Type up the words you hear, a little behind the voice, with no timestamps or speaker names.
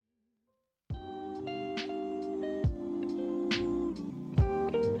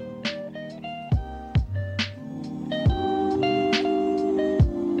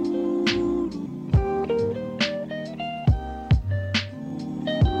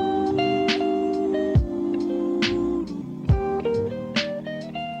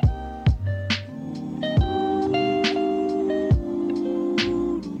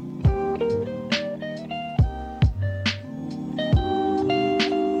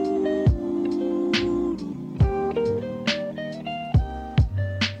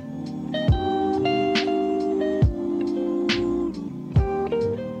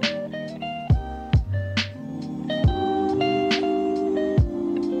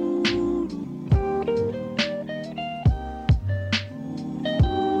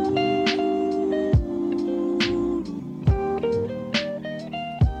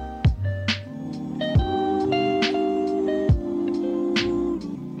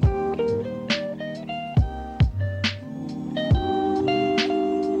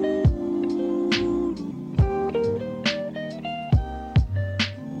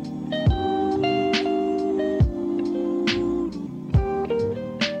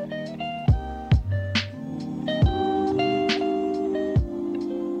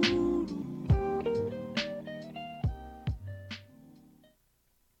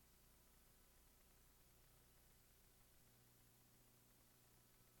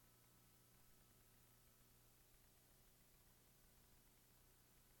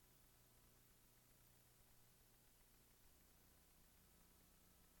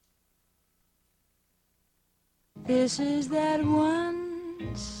This is that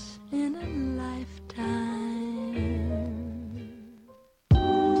once in a lifetime.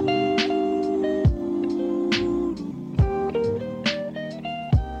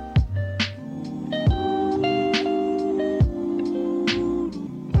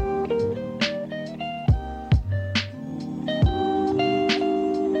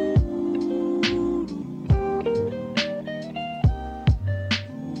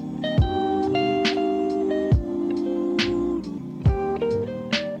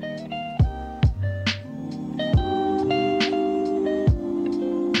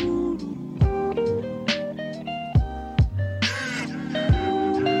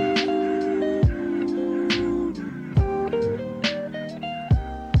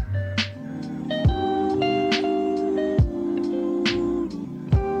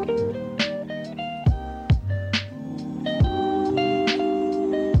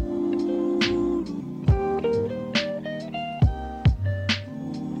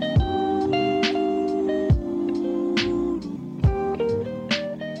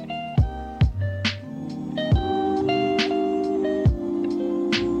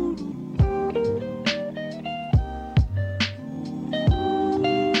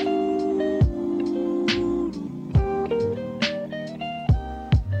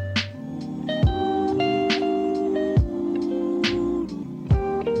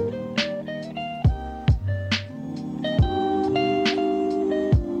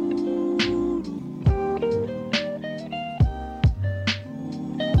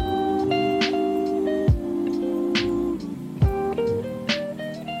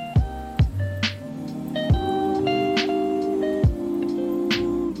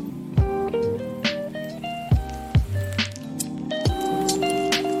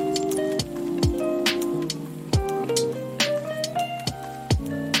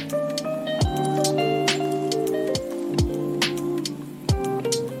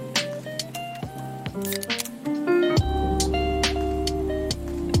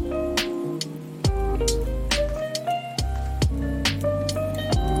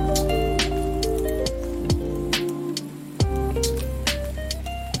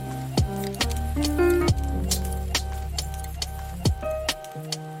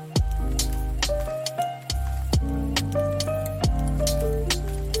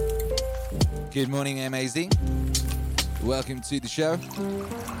 Good morning, MAZ. Welcome to the show.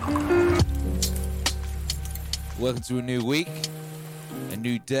 Welcome to a new week, a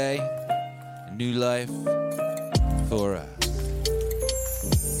new day, a new life for us.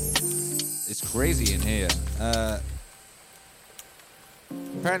 It's crazy in here.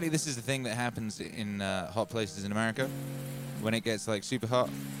 Apparently this is the thing that happens in hot places in America. When it gets like super hot,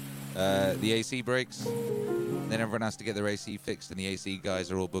 the AC breaks. Then everyone has to get their AC fixed and the AC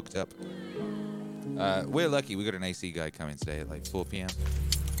guys are all booked up. We're lucky, we got an AC guy coming today at like 4 p.m. So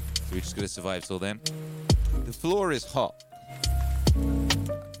we're just gonna survive till then. The floor is hot.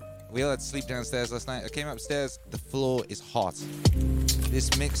 We all had to sleep downstairs last night. I came upstairs, the floor is hot.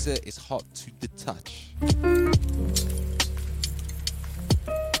 This mixer is hot to the touch.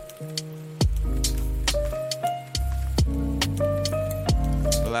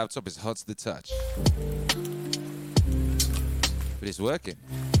 The laptop is hot to the touch. But it's working.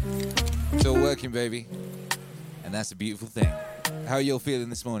 It's all working, baby. And that's a beautiful thing. How are you all feeling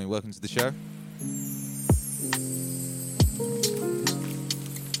this morning? Welcome to the show.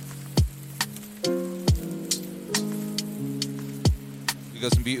 We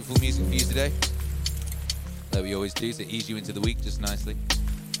got some beautiful music for you today. Like we always do, to ease you into the week just nicely.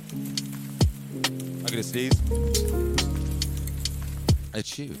 I'm gonna sneeze. I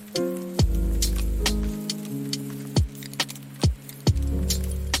chew.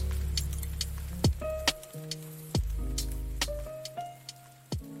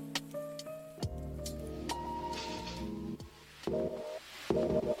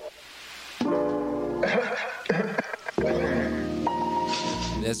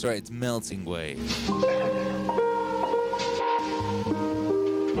 That's right, it's Meaningwave.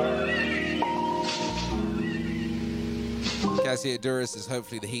 Cassia Duras says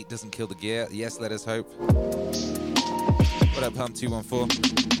hopefully the heat doesn't kill the gear. Yes, let us hope. What up, Pump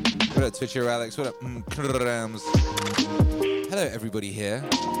 214? What up, Twitcher Alex? What up, Krams? Hello, everybody here.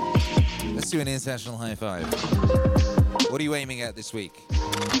 Let's do an international high five. What are you aiming at this week?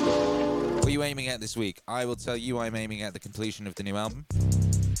 What are you aiming at this week? I will tell you I'm aiming at the completion of the new album.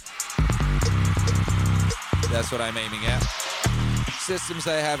 That's what I'm aiming at. Systems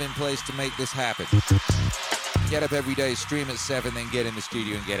I have in place to make this happen. Get up every day, stream at 7, then get in the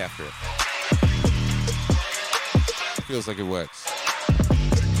studio and get after it. Feels like it works.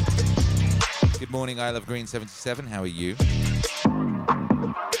 Good morning, I Love Green 77. How are you?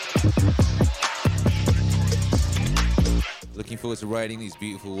 Looking forward to riding these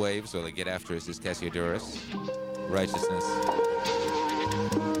beautiful waves while I get after us, says Cassiodorus. Righteousness.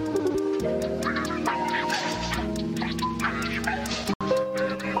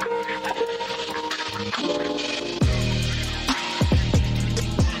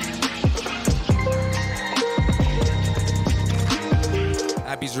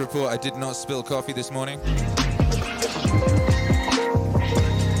 Abby's report, I did not spill coffee this morning.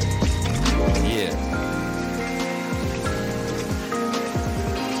 Yeah.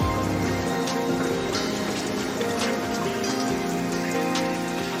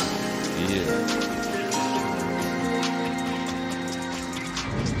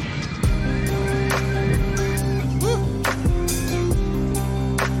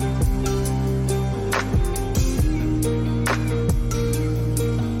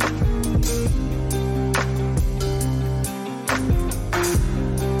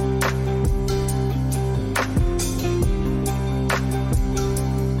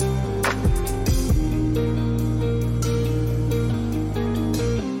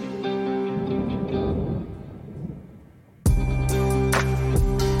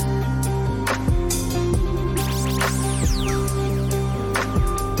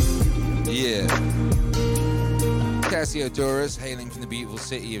 Doris, hailing from the beautiful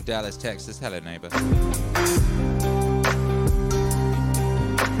city of Dallas, Texas. Hello, neighbor.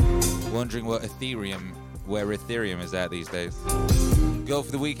 Wondering where Ethereum is at these days. Goal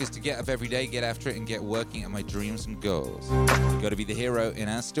for the week is to get up every day, get after it, and get working at my dreams and goals. Gotta be the hero in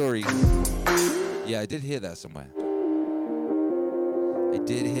our stories. Yeah, I did hear that somewhere.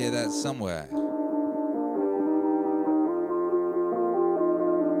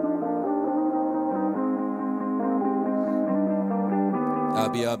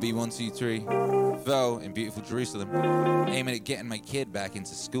 RB123, Vo in beautiful Jerusalem, aiming at getting my kid back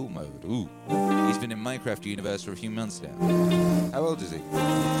into school mode. Ooh, he's been in Minecraft universe for a few months now. How old is he? I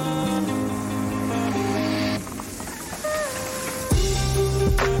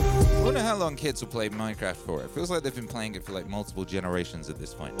wonder how long kids will play Minecraft for. It feels like they've been playing it for like multiple generations at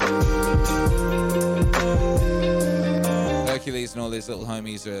this point. Hercules and all his little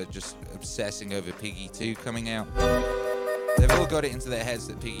homies are just obsessing over Piggy 2 coming out. They've all got it into their heads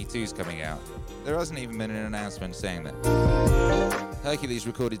that Piggy 2's coming out. There hasn't even been an announcement saying that. Hercules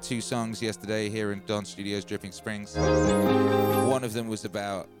recorded 2 songs yesterday here in Don Studios, Dripping Springs. One of them was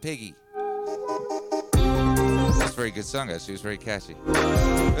about Piggy. That's a very good song, actually. It was very catchy.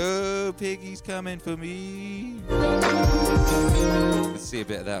 Oh, Piggy's coming for me. Let's see a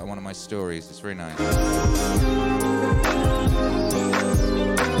bit of that on one of my stories. It's very nice.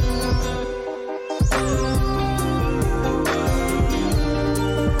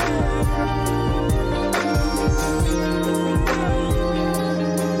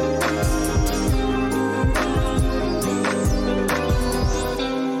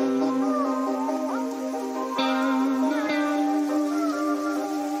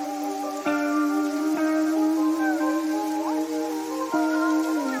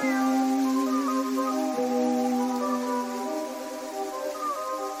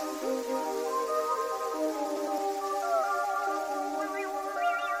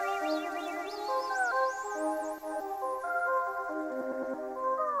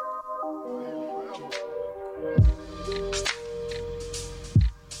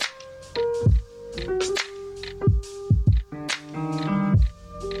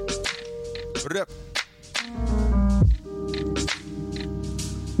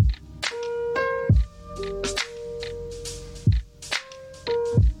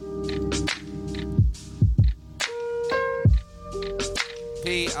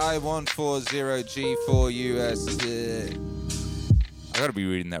 PI140G4US. I gotta be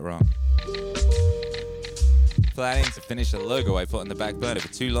reading that wrong. Planning to finish a logo I put on the back burner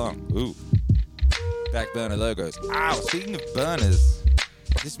for too long. Ooh. Back burner logos. Ow, speaking of burners,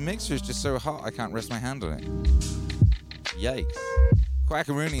 this mixer is just so hot I can't rest my hand on it. Yikes.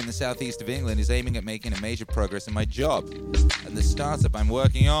 Quackaroony in the southeast of England is aiming at making a major progress in my job and the startup I'm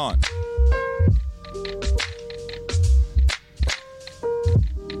working on.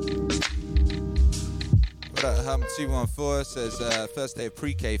 Hum214 says, first day of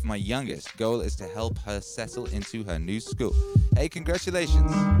pre-K for my youngest. Goal is to help her settle into her new school. Hey,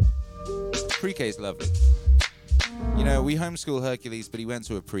 congratulations. Pre-K is lovely. You know, we homeschool Hercules, but he went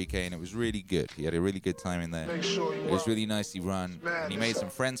to a pre-K and it was really good. He had a really good time in there. It was really nicely run. And he made some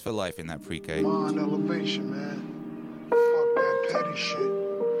friends for life in that pre-K. On elevation, man. Fuck that petty shit.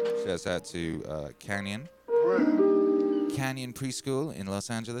 Shouts out to Canyon. Canyon Preschool in Los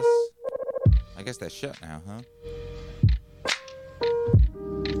Angeles. I I guess they're shut now, huh?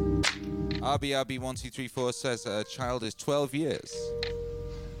 RBRB1234 says a child is 12 years.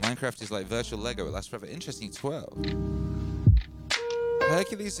 Minecraft is like virtual Lego. It lasts forever. Interesting, 12.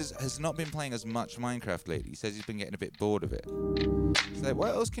 Hercules has not been playing as much Minecraft lately. He says he's been getting a bit bored of it. He's like,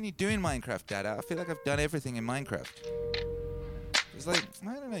 what else can you do in Minecraft, Dada? I feel like I've done everything in Minecraft. It's like,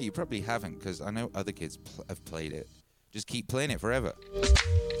 I don't know, you probably haven't, because I know other kids have played it. Just keep playing it forever.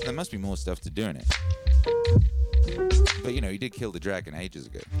 There must be more stuff to do in it. But, you know, he did kill the dragon ages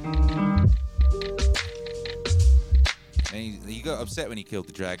ago. And he got upset when he killed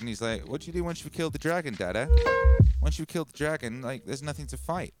the dragon. He's like, what do you do once you've killed the dragon, Dada? Once you've killed the dragon, like, there's nothing to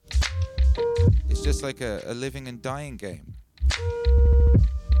fight. It's just like a living and dying game.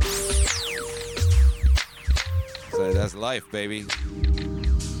 So that's life, baby.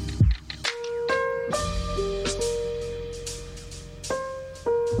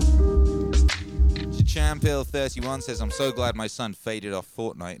 Champil31 says, I'm so glad my son faded off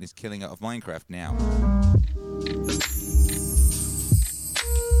Fortnite and is killing out of Minecraft now.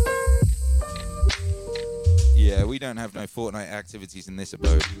 Yeah, we don't have no Fortnite activities in this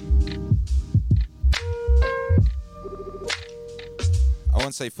abode. I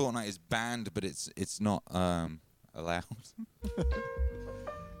won't say Fortnite is banned, but it's not allowed. It's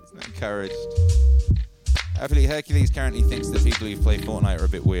not encouraged. Hopefully Hercules currently thinks that people who play Fortnite are a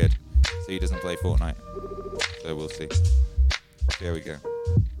bit weird, so he doesn't play Fortnite. So we'll see. Here we go.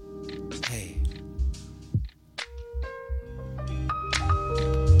 Hey.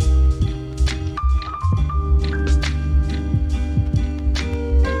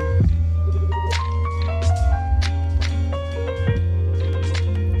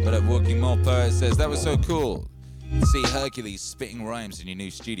 But at Walking Mole Poet says, that was so cool. See Hercules spitting rhymes in your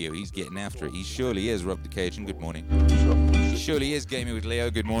new studio. He's getting after it. He surely is, Rob the Cajun. Good morning. He surely is Gaming with Leo.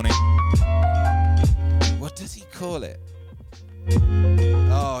 Good morning. What does he call it?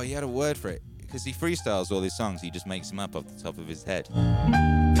 Oh, he had a word for it. Because he freestyles all his songs. He just makes them up off the top of his head.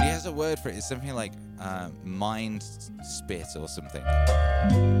 But he has a word for it. It's something like mind spit or something.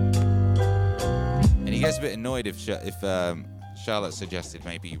 And he gets a bit annoyed if Charlotte suggested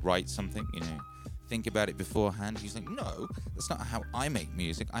maybe write something, you know. Think about it beforehand. He's like, no, that's not how I make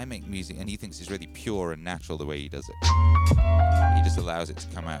music. I make music, and he thinks it's really pure and natural the way he does it. He just allows it to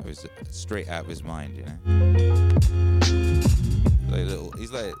come out straight out of his mind, you know.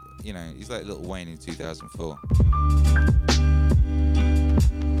 He's like Lil Wayne in 2004.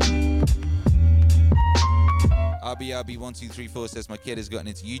 RBRB1234 says my kid has gotten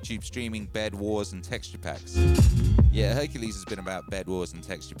into YouTube streaming, bed wars, and texture packs. Yeah, Hercules has been about bed wars and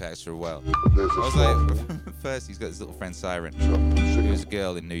texture packs for a while. I was like, first he's got his little friend Siren, who was a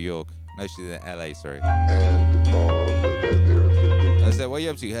girl in New York. No, she's in LA, sorry. I was like, what are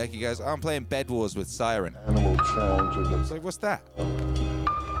you up to, Herc? He goes, oh, I'm playing bed wars with Siren. I was like, what's that?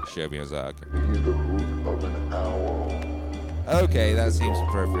 Show me. I was like, okay, that seems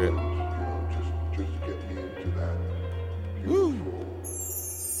appropriate. Woo!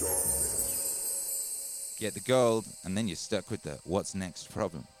 Get the gold, and then you're stuck with the what's next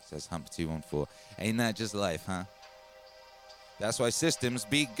problem, says Hump214. Ain't that just life, huh? That's why systems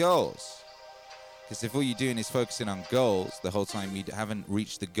beat goals. Because if all you're doing is focusing on goals the whole time you haven't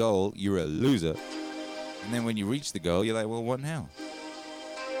reached the goal, you're a loser. And then when you reach the goal, you're like, well, what now?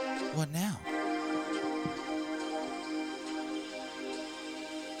 What now?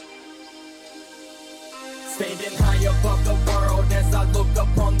 Standing high above the world as I look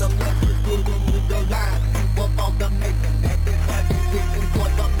upon the line. People on the making, acting happy, breathing for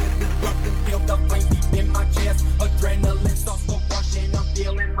the living, rushing, feel the pain deep in my chest. Adrenaline starts to rush and I'm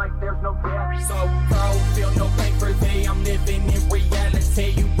feeling like there's no death. So cold, feel no pain for thee. I'm living in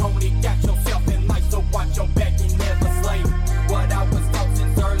reality. You only got yourself in life, so watch your back and never slay. What I was taught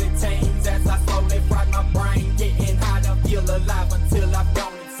since early teens as I slowly fried my brain, getting high to feel alive until I've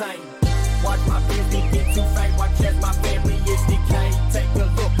gone insane. Watch my business get too faint, watch as my family is decayed. Take a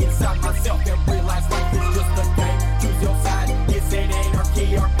look inside myself and realize life is just a game. Choose your side, yes it ain't or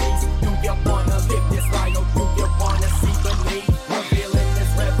key or peace. Do you wanna live this life or do you wanna see beneath? Revealing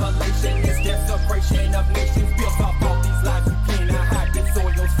this revelation, this desecration of nations. Built off all these lies, you cannot hide this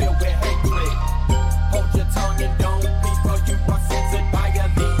soil's filled with hatred. Hold your tongue and don't be, for you are censored by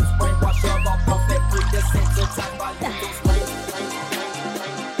elites. Brainwash of all those that free desensitized by legal strains.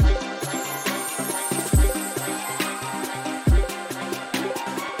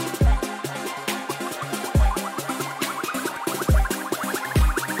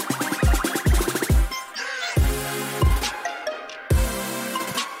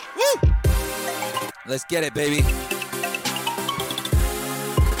 Let's get it, baby.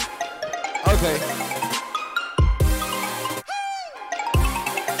 Okay.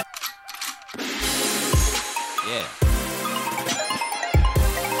 Yeah.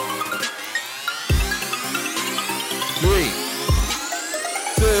 Three,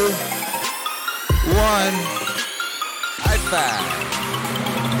 two, one. High five.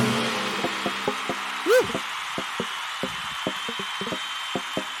 Woo.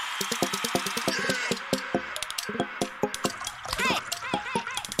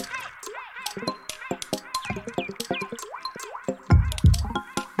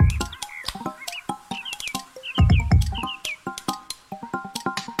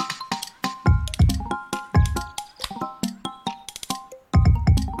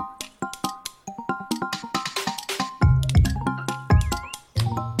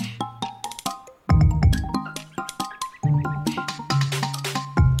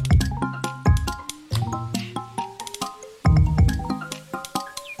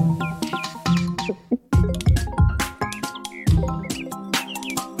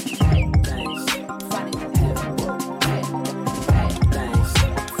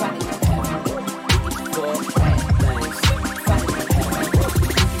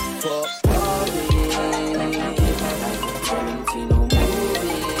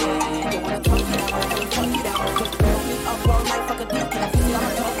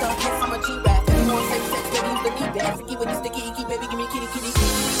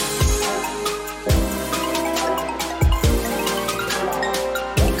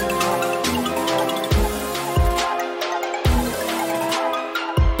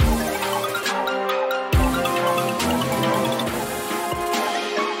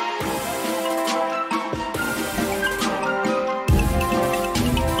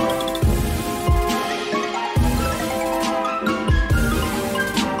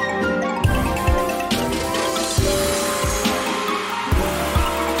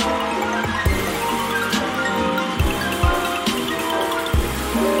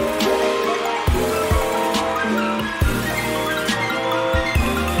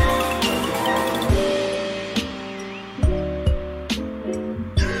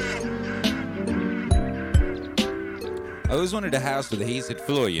 I always wanted a house with a heated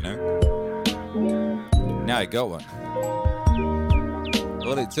floor, you know? Now I got one.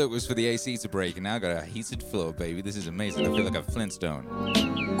 All it took was for the AC to break, and now I got a heated floor, baby. This is amazing. I feel like a Flintstone.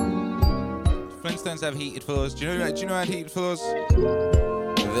 Flintstones have heated floors. Do you know how heated floors?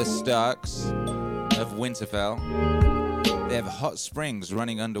 The Starks of Winterfell. They have hot springs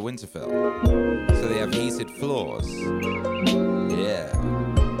running under Winterfell. So they have heated floors. Yeah.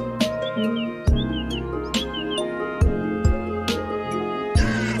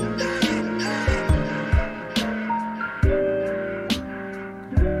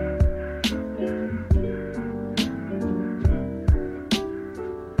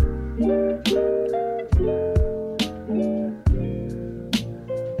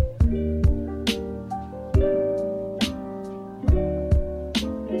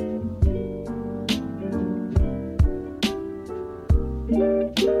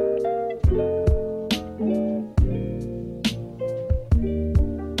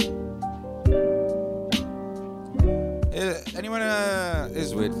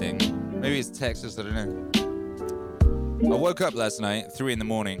 Texas, I don't know. I woke up last night, 3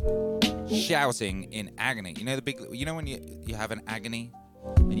 a.m, shouting in agony. You know when you have an agony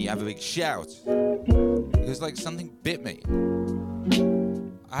and you have a big shout? It was like something bit me.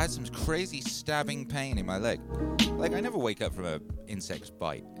 I had some crazy stabbing pain in my leg. Like, I never wake up from an insect's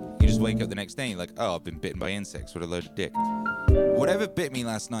bite. You just wake up the next day and you're like, oh, I've been bitten by insects. What a load of dick. Whatever bit me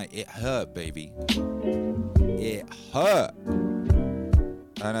last night, it hurt, baby. It hurt.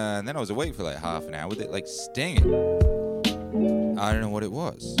 And then I was awake for like half an hour with it like stinging. I don't know what it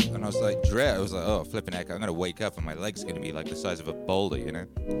was. And I was like, I was like, oh, flipping heck, I'm going to wake up and my leg's going to be like the size of a boulder, you know?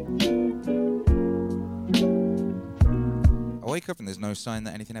 I wake up and there's no sign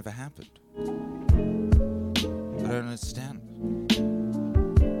that anything ever happened. I don't understand.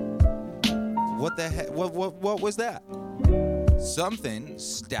 What the heck? What was that? Something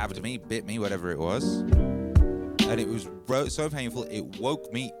stabbed me, bit me, whatever it was. And it was so painful, it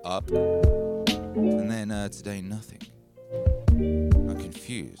woke me up. And then today, nothing. I'm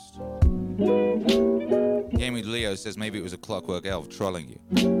confused. Game with Leo says maybe it was a clockwork elf trolling you.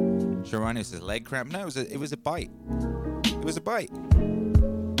 Sharani says leg cramp. No, it was a bite. It was a bite.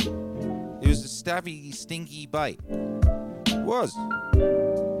 It was a stabby, stinky bite. It was.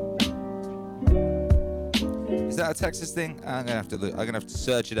 Is that a Texas thing? I'm gonna have to look. I'm gonna have to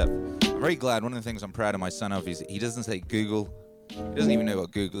search it up. I'm very glad. One of the things I'm proud of my son of is he doesn't say Google. He doesn't even know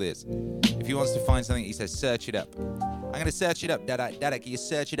what Google is. If he wants to find something, he says search it up. I'm gonna search it up, Dada. Dada, can you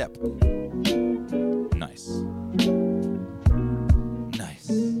search it up? Nice. Nice.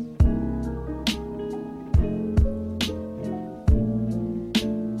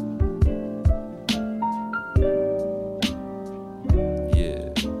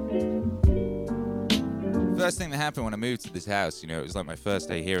 Yeah. First thing that happened when I moved to this house, it was like my first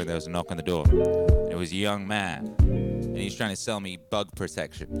day here and there was a knock on the door. It was a young man, and he was trying to sell me bug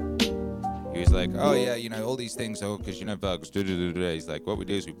protection. He was like, oh yeah, all these things, because bugs, He's like, what we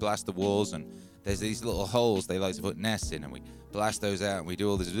do is we blast the walls, and there's these little holes they like to put nests in, and we blast those out, and we do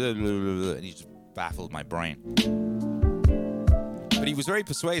all this, and he just baffled my brain. But he was very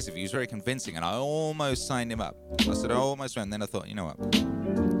persuasive, he was very convincing, and I almost signed him up. I said, I almost went, and then I thought, you know what,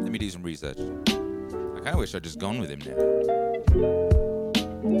 let me do some research. I kind of wish I'd just gone with him now.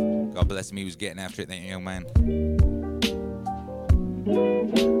 God bless him, he was getting after it, that young man.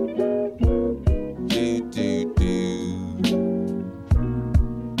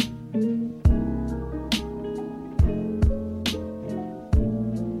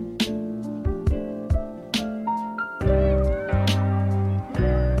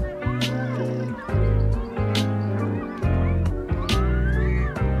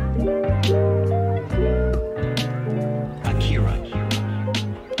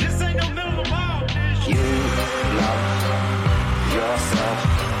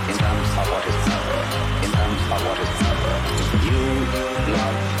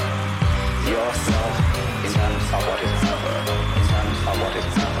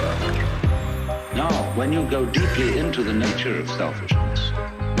 When you go deeply into the nature of selfishness,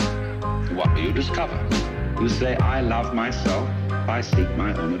 what do you discover? You say, I love myself, I seek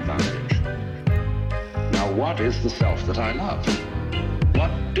my own advantage. Now, what is the self that I love? What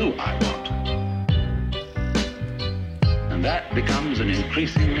do I want? And that becomes an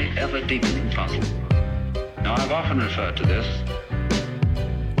increasingly ever-deepening puzzle. Now, I've often referred to this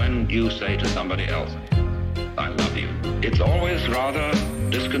when you say to somebody else, I love you. It's always rather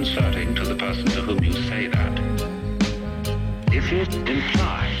disconcerting to the person to whom you say that. If you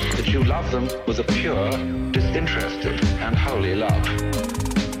imply that you love them with a pure, disinterested, and holy love,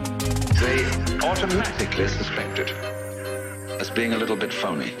 they automatically suspect it as being a little bit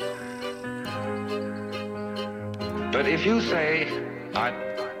phony. But if you say, I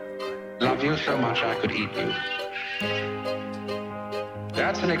love you so much I could eat you,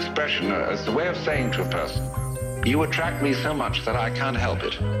 that's an expression, it's a way of saying to a person, you attract me so much that I can't help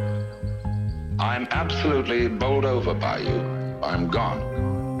it. I'm absolutely bowled over by you. I'm gone.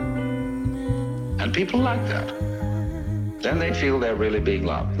 And people like that. Then they feel they're really being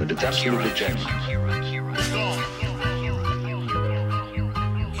loved, that it's absolutely genuine.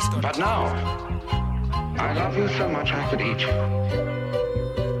 But now, I love you so much I could eat you.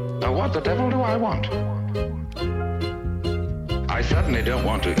 Now what the devil do I want? I certainly don't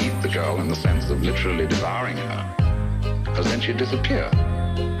want to eat the girl in the sense of literally devouring her, because then she'd disappear.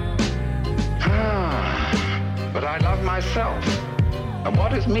 But I love myself. And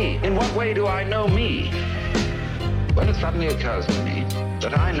what is me? In what way do I know me? Well, it suddenly occurs to me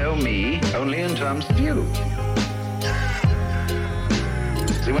that I know me only in terms of you.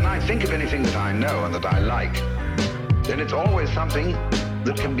 See, when I think of anything that I know and that I like, then it's always something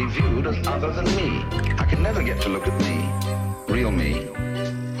that can be viewed as other than me. I can never get to look at me, real me.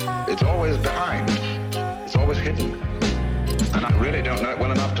 It's always behind. It's always hidden. And I really don't know it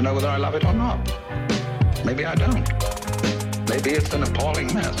well enough to know whether I love it or not. Maybe I don't. Maybe it's an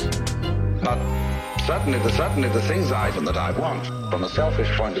appalling mess. But certainly the things that I want from a selfish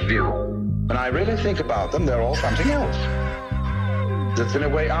point of view, when I really think about them, they're all something else that's in a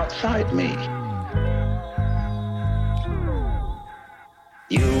way outside me.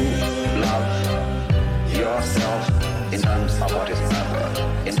 You love yourself in terms of what is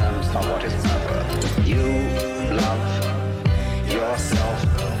other, in terms of what is other. You love yourself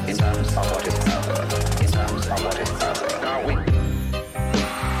in terms of what is other, in terms of what is other. Now we...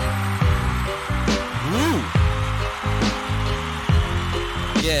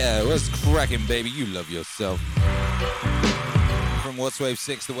 Yeah, what's cracking, baby? You love yourself. From What's Wave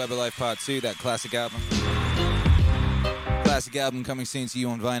 6 to Web of Life Part 2, that classic album. Classic album coming soon to you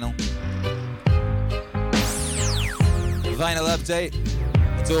on vinyl. Vinyl update.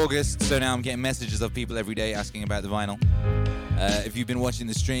 It's August, so now I'm getting messages of people every day asking about the vinyl. If you've been watching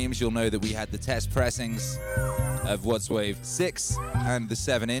the streams, you'll know that we had the test pressings of What's Wave 6 and the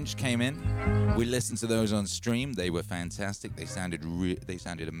 7-inch came in. We listened to those on stream. They were fantastic. They sounded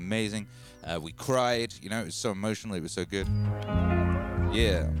amazing. We cried. You know, it was so emotional. It was so good.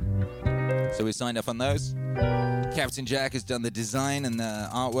 Yeah. So we signed up on those. Captain Jack has done the design and the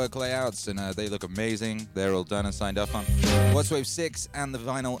artwork layouts, and they look amazing. They're all done and signed up on. What's Wave 6 and the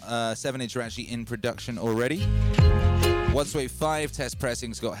vinyl 7-inch are actually in production already. What's Wave 5 test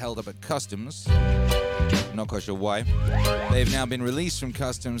pressings got held up at Customs. Not quite sure why. They've now been released from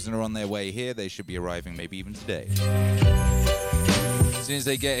Customs and are on their way here. They should be arriving maybe even today. As soon as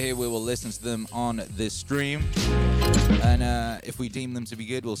they get here, we will listen to them on this stream. And if we deem them to be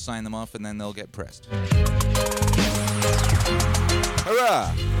good, we'll sign them off and then they'll get pressed.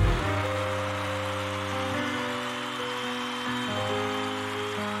 Hurrah!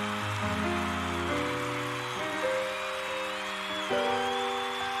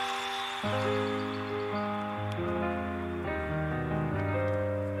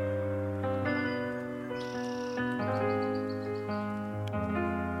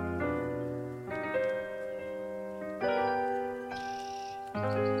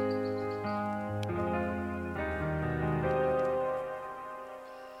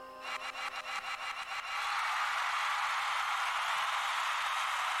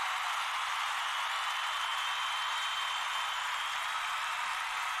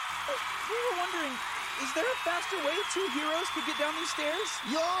 We were wondering, is there a faster way 2 heroes could get down these stairs?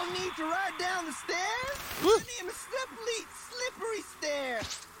 You all need to ride down the stairs? My name is Slippery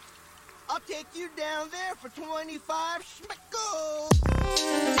Stairs. I'll take you down there for 25 schmeckles.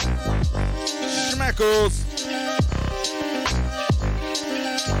 Schmeckles!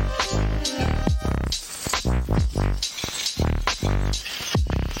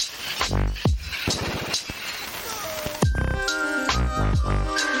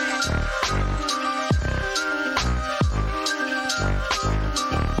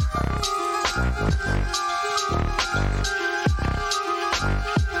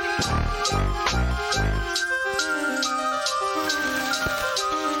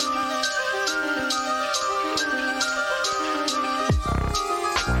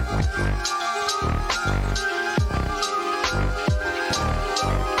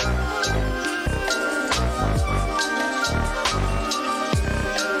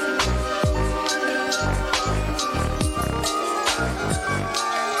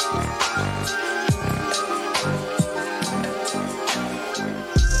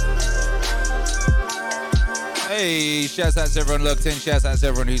 Hey, shouts out to everyone locked in. Shouts out to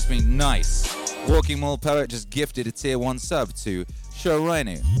everyone who's been nice. Walking Mall Poet just gifted a tier 1 sub to Show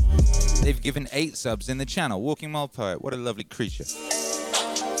Rhino. They've given 8 subs in the channel. Walking Mall Poet, what a lovely creature.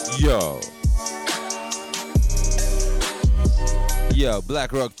 Yo,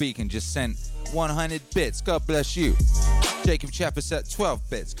 Black Rock Beacon just sent 100 bits. God bless you. Jacob Chapper set 12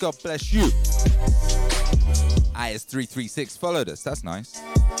 bits. God bless you. IS336 followed us. That's nice.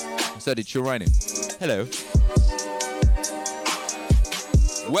 So did Shirino. Hello.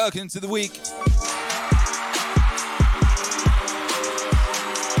 Welcome to the week.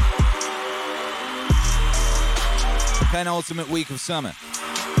 Penultimate week of summer.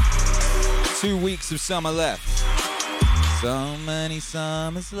 2 weeks of summer left. So many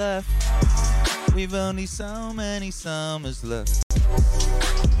summers left. We've only so many summers left.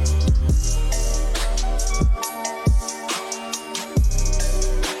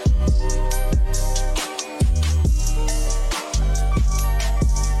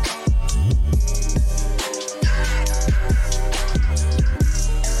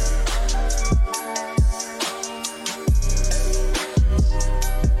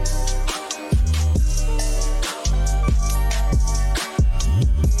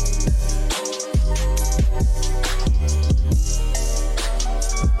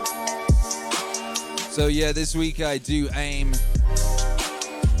 So yeah, this week I do aim.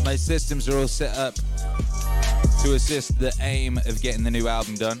 My systems are all set up to assist the aim of getting the new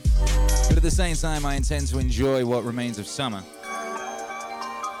album done. But at the same time, I intend to enjoy what remains of summer.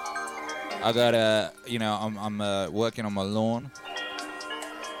 I got I'm working on my lawn.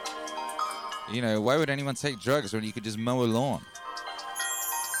 You know, why would anyone take drugs when you could just mow a lawn?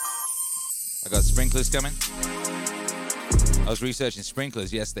 I got sprinklers coming. I was researching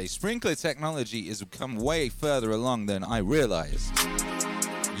sprinklers yesterday. Sprinkler technology has come way further along than I realized.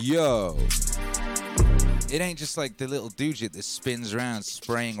 Yo. It ain't just like the little doojit that spins around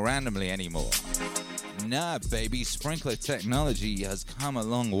spraying randomly anymore. Nah, baby, sprinkler technology has come a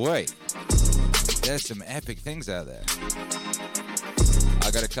long way. There's some epic things out there.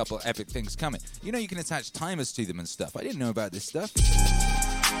 I got a couple epic things coming. You know, you can attach timers to them and stuff. I didn't know about this stuff.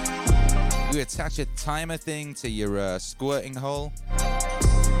 You attach a timer thing to your squirting hole.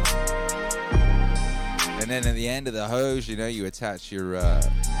 And then at the end of the hose, you know, you attach your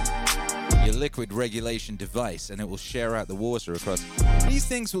a liquid regulation device, and it will share out the water across. These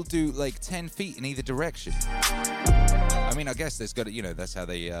things will do like 10 feet in either direction. I mean, I guess there's got to, you know, that's how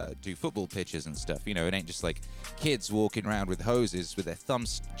they do football pitches and stuff. You know, it ain't just like kids walking around with hoses with their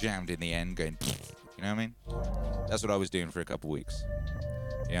thumbs jammed in the end going, you know what I mean? That's what I was doing for a couple weeks.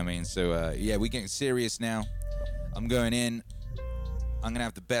 You know what I mean? So, yeah, we're getting serious now. I'm going in. I'm gonna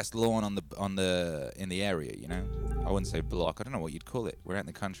have the best lawn in the area, you know. I wouldn't say block. I don't know what you'd call it. We're out in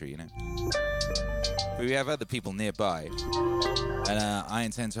the country, you know. But we have other people nearby, and I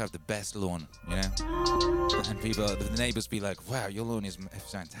intend to have the best lawn, you know. And people, the neighbors, be like, "Wow, your lawn is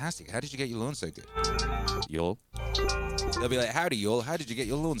fantastic. How did you get your lawn so good, y'all?" They'll be like, "Howdy, y'all. How did you get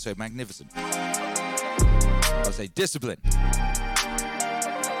your lawn so magnificent?" I'll say, "Discipline."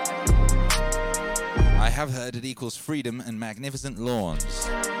 I have heard it equals freedom and magnificent lawns.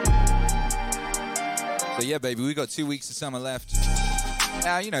 So yeah, baby, we got 2 weeks of summer left.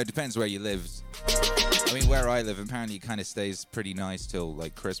 Now, you know, it depends where you live. I mean, where I live, apparently it kind of stays pretty nice till,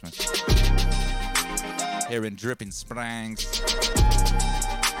 like, Christmas. Here in Dripping Springs.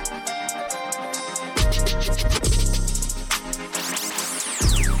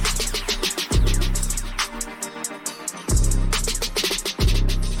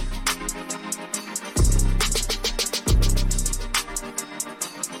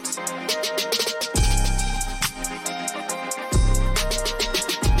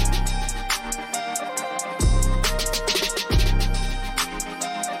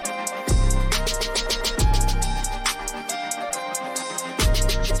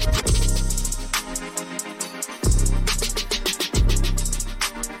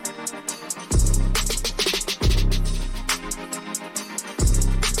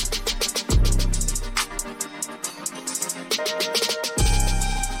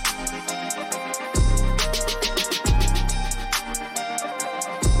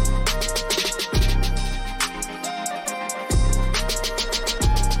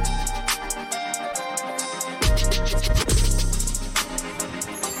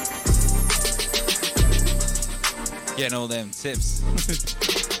 Getting all them tips.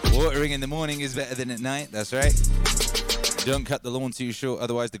 Watering in the morning is better than at night. That's right. Don't cut the lawn too short,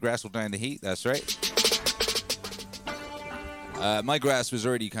 otherwise the grass will die in the heat. That's right. My grass was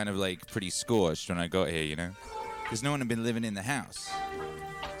already kind of like pretty scorched when I got here, you know, because no one had been living in the house.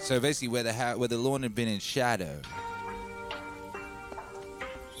 So basically, where the lawn had been in shadow,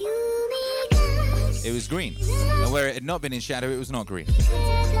 it was green, and where it had not been in shadow, it was not green.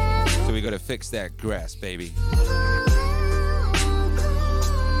 So we got to fix that grass, baby.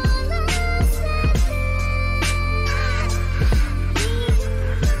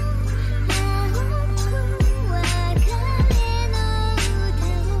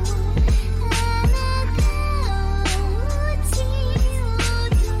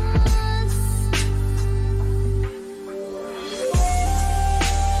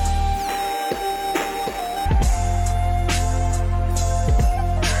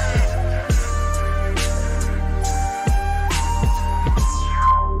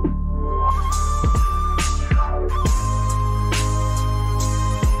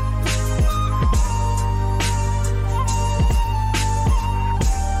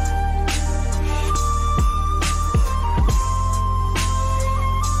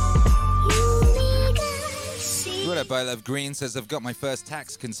 I Love Green says, I've got my first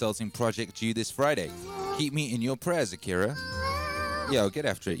tax consulting project due this Friday. Keep me in your prayers, Akira. Yo, get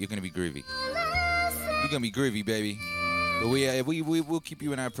after it. You're going to be groovy. You're going to be groovy, baby. But we'll keep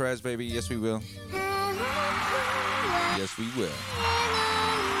you in our prayers, baby. Yes, we will. Yes, we will.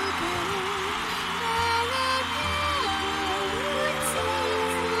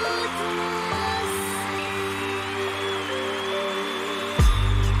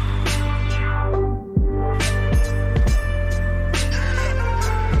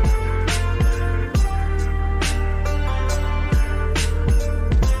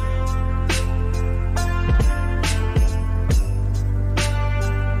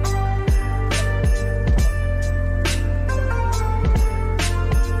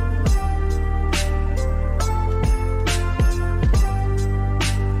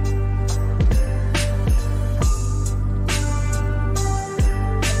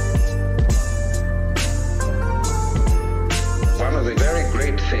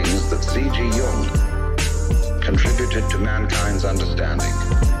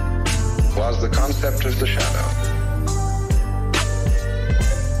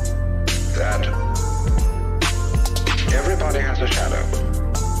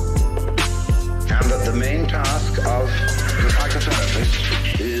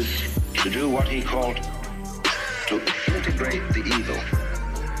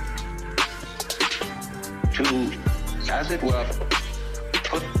 as it were,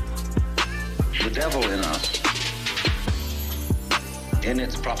 put the devil in us in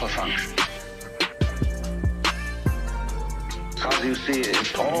its proper function. Because you see,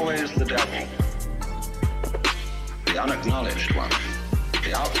 it's always the devil, the unacknowledged one,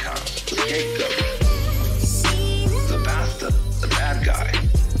 the outcast, the scapegoat, the bastard, the bad guy.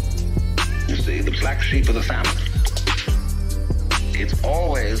 You see, the black sheep of the family. It's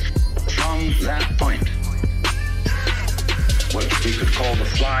always from that point, what we could call the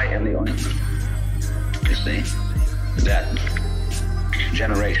fly in the ointment. You see, that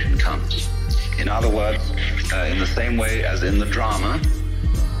generation comes. In other words, in the same way as in the drama,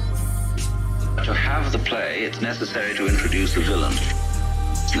 to have the play, it's necessary to introduce a villain.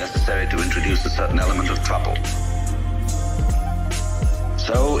 It's necessary to introduce a certain element of trouble.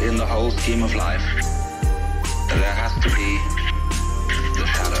 So, in the whole scheme of life, there has to be the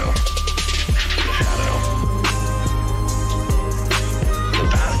shadow. The shadow. The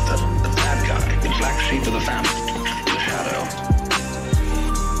bastard, the bad guy, the black sheep of the family. The shadow.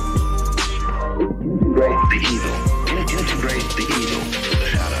 Integrate the evil. Integrate the evil. The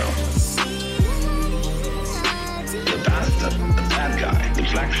shadow. The bastard, the bad guy, the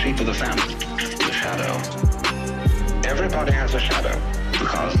black sheep of the family. The shadow. Everybody has a shadow,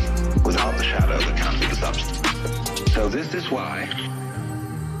 because without the shadow there can't be the substance. So this is why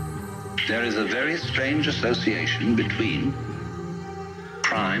there is a very strange association between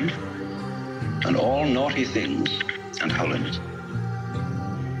crime and all naughty things and holiness.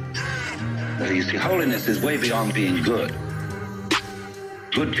 You see, holiness is way beyond being good.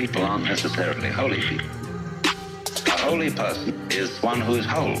 Good people aren't necessarily holy people. A holy person is one who is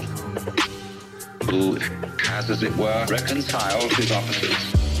whole, who has, as it were, reconciled his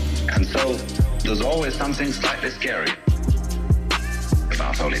opposites. And so there's always something slightly scary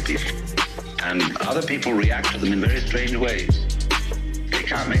about holy people. And other people react to them in very strange ways. They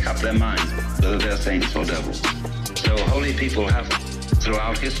can't make up their minds whether they're saints or devils. So holy people have,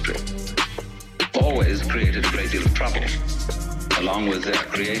 throughout history, always created a great deal of trouble, along with their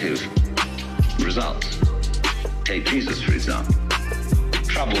creative results. Take Jesus, for example.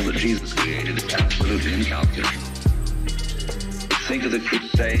 Trouble that Jesus created is absolutely incalculable. Think of the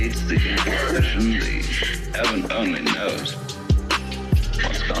Crusades, the Inquisition, heaven only knows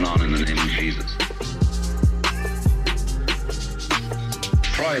what's gone on in the name of Jesus.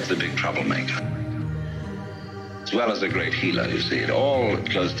 Freud's a big troublemaker, as well as a great healer, you see. It all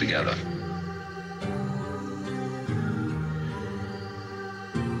goes together.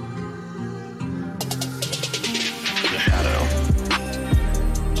 The shadow.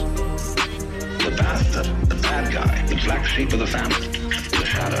 The bastard, the bad guy, the black sheep of the family. The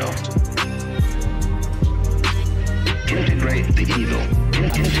shadow. Integrate the evil.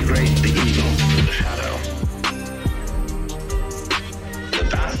 Integrate the evil. The shadow. The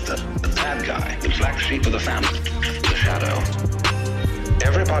bastard, the bad guy, the black sheep of the family. The shadow.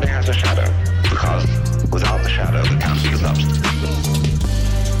 Everybody has a shadow, because without the shadow there can't be the substance.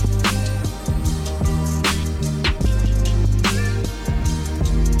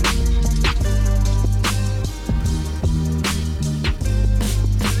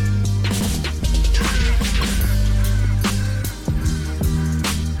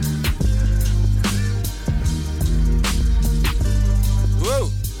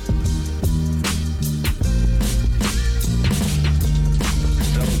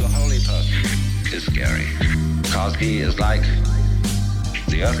 He is like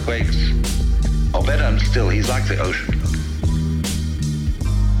the earthquakes, or better still, he's like the ocean.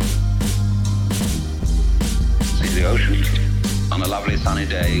 See, the ocean, on a lovely sunny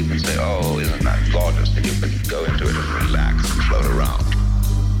day, you can say, oh, isn't that gorgeous? And you can go into it and relax and float around.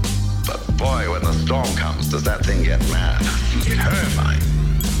 But boy, when the storm comes, does that thing get mad? Terrifying.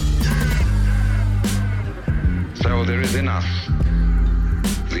 So there is in us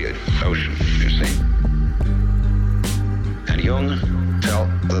the ocean, you see. And Jung felt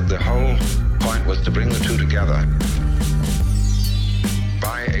that the whole point was to bring the two together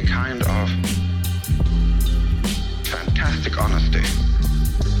by a kind of fantastic honesty,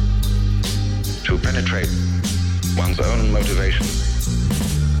 to penetrate one's own motivation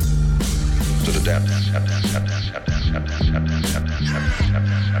to the depths.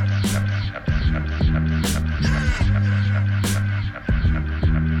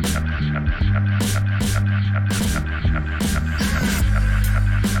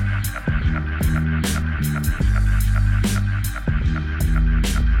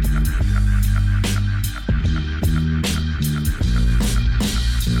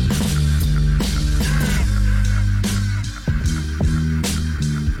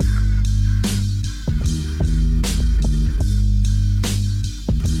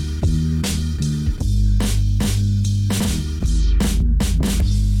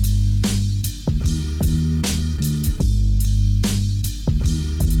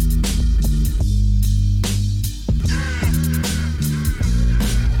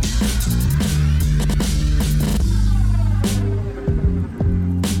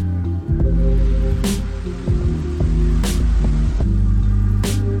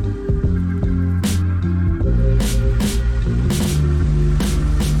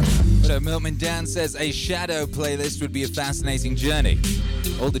 Milkman Dan says a shadow playlist would be a fascinating journey.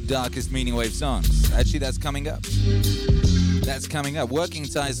 All the darkest Meaningwave songs. Actually, that's coming up. That's coming up. Working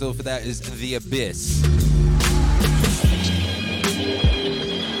title for that is The Abyss.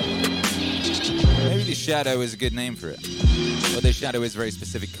 Maybe the shadow is a good name for it. Or the shadow is a very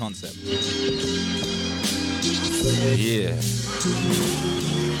specific concept. Yeah.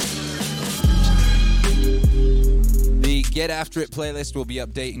 The Get After It playlist will be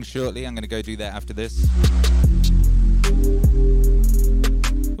updating shortly. I'm going to go do that after this.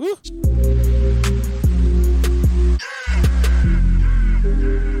 Woo.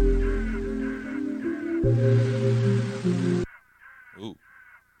 Ooh.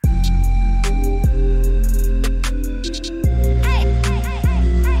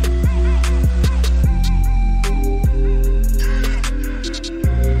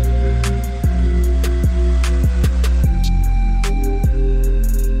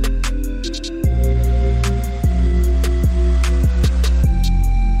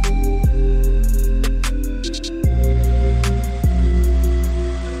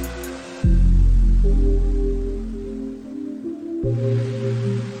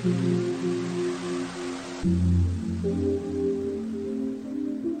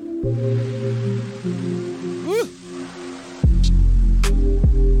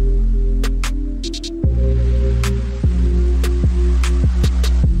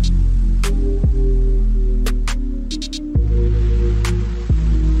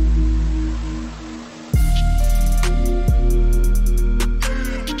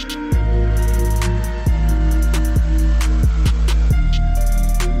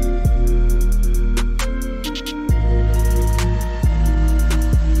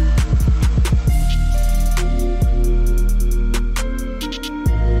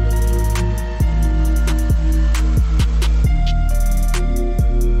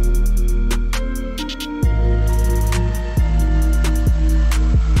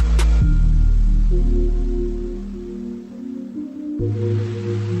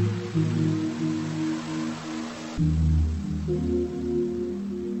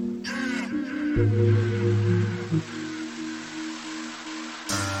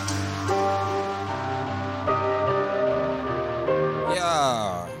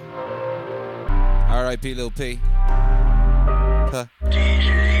 Yeah. R.I.P. Lil P. Huh.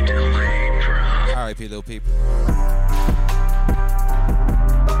 R.I.P. Lil Peep.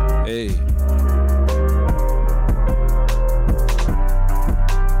 Hey.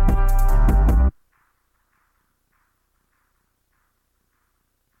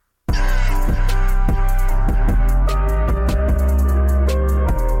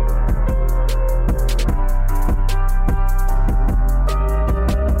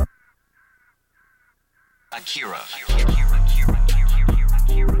 Akira.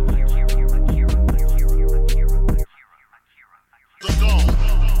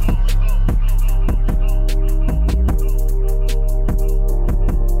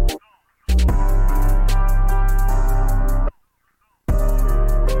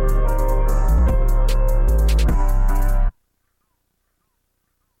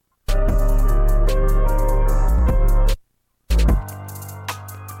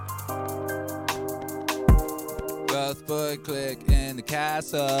 Boy, click in the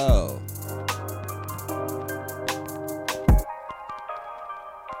castle.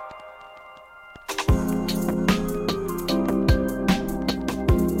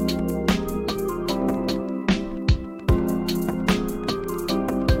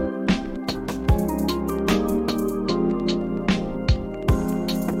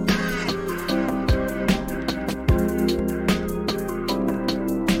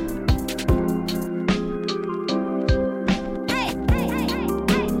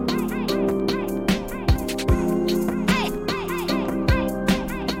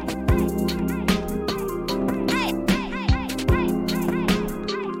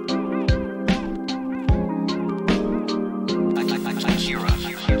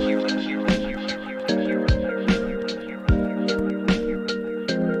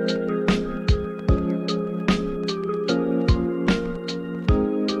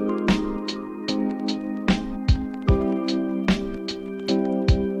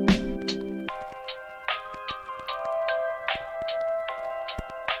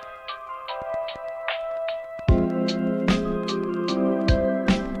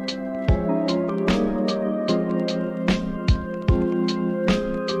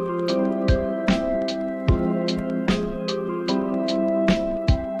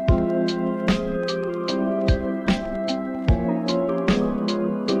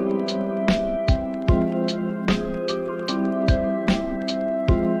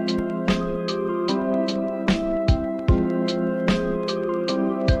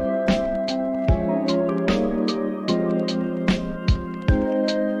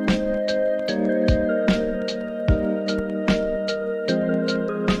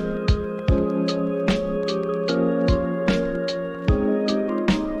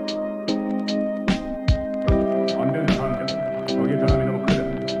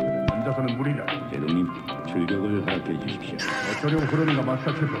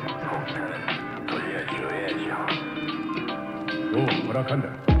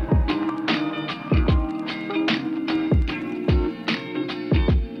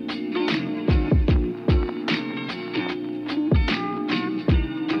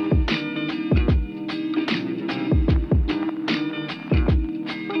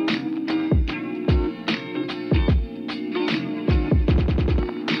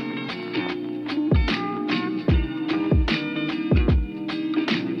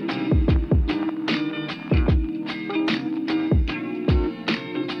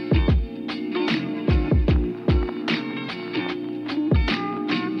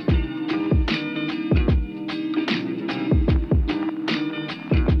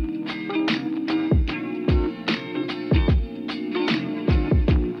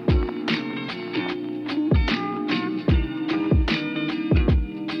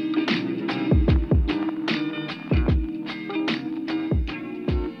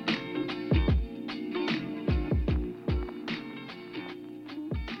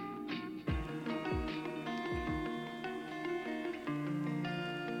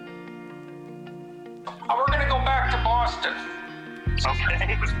 We're going to go back to Boston.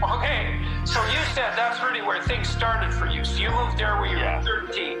 Okay. Okay, so you said that's really where things started for you. So you moved there when you were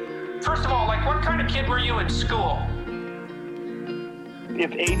 13. First of all, like, what kind of kid were you in school?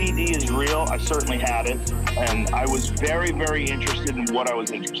 If ADD is real, I certainly had it. And I was very, very interested in what I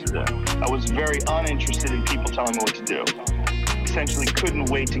was interested in. I was very uninterested in people telling me what to do. Essentially couldn't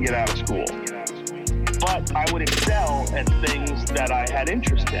wait to get out of school. But I would excel at things that I had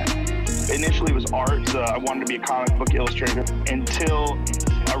interest in. Initially it was art. I wanted to be a comic book illustrator until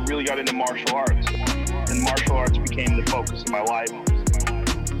I really got into martial arts. And martial arts became the focus of my life.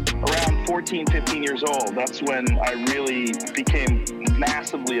 Around 14, 15 years old, that's when I really became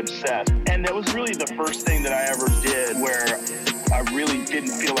massively obsessed. And that was really the first thing that I ever did where I really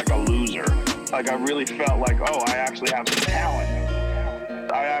didn't feel like a loser. Like I really felt like, oh, I actually have some talent.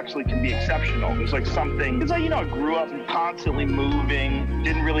 I actually can be exceptional. There's like something, because I grew up constantly moving,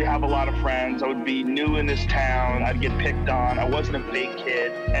 didn't really have a lot of friends. I would be new in this town. I'd get picked on. I wasn't a big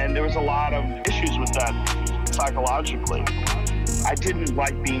kid. And there was a lot of issues with that psychologically. I didn't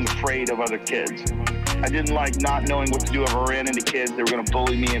like being afraid of other kids. I didn't like not knowing what to do if I ran into kids. They were going to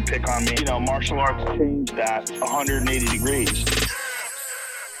bully me and pick on me. Martial arts changed that 180 degrees.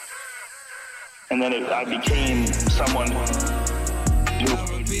 And then I became someone who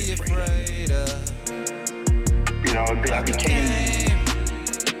would be afraid of. I became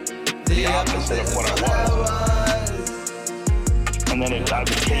the opposite of what I was. And then I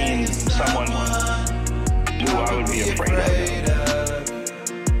became someone who I would be afraid of.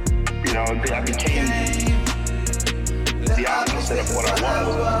 I became the opposite of what I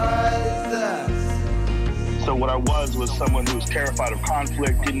was. So what I was someone who was terrified of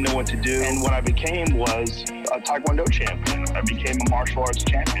conflict, didn't know what to do. And what I became was a Taekwondo champion. I became a martial arts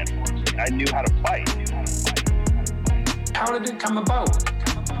champion. I knew how to fight. How did it come about?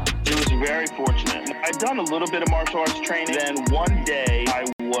 It was very fortunate. I'd done a little bit of martial arts training. Then one day I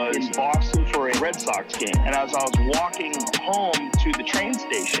was in Boston for a Red Sox game. And as I was walking home to the train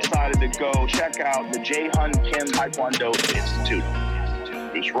station, I decided to go check out the Jae-Hun Kim Taekwondo Institute.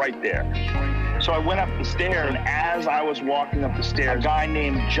 It was right there. So I went up the stairs, and as I was walking up the stairs, a guy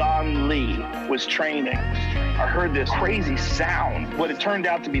named John Lee was training. I heard this crazy sound. What it turned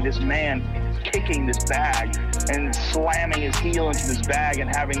out to be this man kicking this bag and slamming his heel into this bag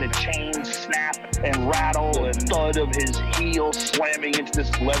and having the chain snap and rattle and thud of his heel slamming into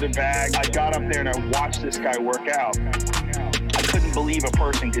this leather bag. I got up there and I watched this guy work out. I couldn't believe a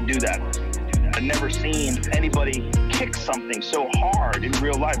person could do that. I'd never seen anybody kick something so hard in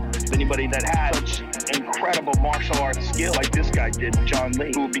real life. Anybody that had such incredible martial arts skill like this guy did, John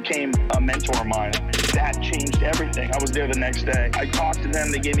Lee, who became a mentor of mine. That changed everything. I was there the next day. I talked to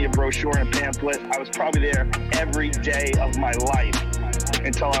them. They gave me a brochure and a pamphlet. I was probably there every day of my life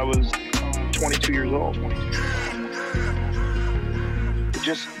until I was 22 years old.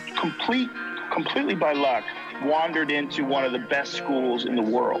 Just completely by luck, wandered into one of the best schools in the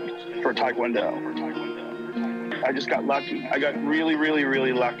world for Taekwondo. I just got lucky. I got really, really,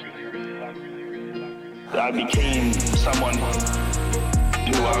 really lucky. I became someone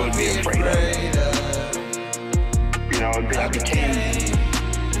who I would be afraid of. I became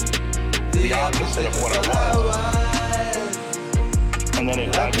the opposite of what I was. And then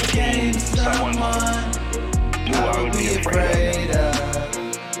I became someone who I would be afraid of.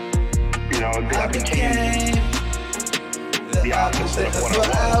 I became the opposite of what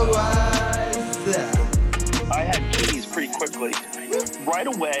I was. I had keys pretty quickly. Right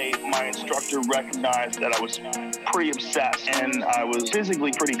away, my instructor recognized that I was pretty obsessed and I was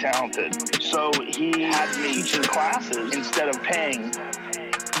physically pretty talented. So he had me teaching classes instead of paying.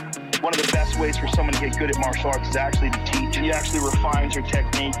 One of the best ways for someone to get good at martial arts is actually to teach. He actually refines your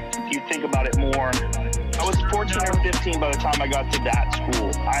technique. You think about it more. I was 14 or 15 by the time I got to that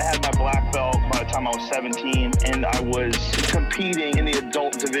school. I had my black belt by the time I was 17, and I was competing in the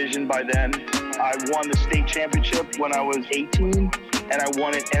adult division by then. I won the state championship when I was 18, and I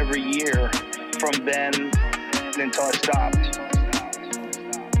won it every year from then until I stopped.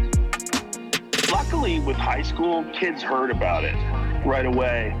 Luckily, with high school, kids heard about it right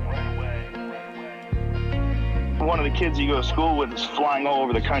away. One of the kids you go to school with is flying all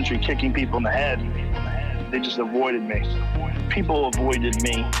over the country, kicking people in the head. They just avoided me. People avoided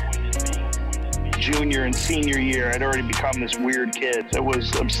me. Junior and senior year, I'd already become this weird kid that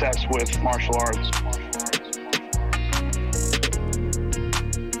was obsessed with martial arts.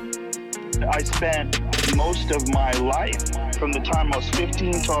 I spent most of my life, from the time I was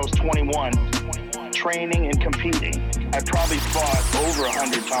 15 till I was 21, training and competing. I probably fought over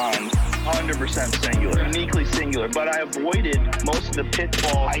 100 times. 100% singular, uniquely singular, but I avoided most of the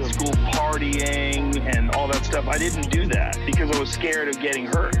pitfalls, high school partying and all that stuff. I didn't do that because I was scared of getting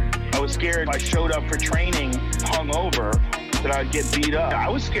hurt. I was scared if I showed up for training hungover that I'd get beat up. I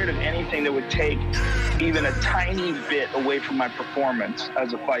was scared of anything that would take even a tiny bit away from my performance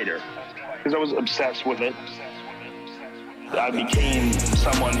as a fighter because I was obsessed with it. I became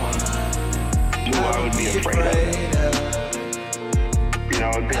someone who I would be afraid of. You know,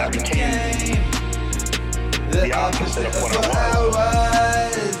 I became the opposite of what I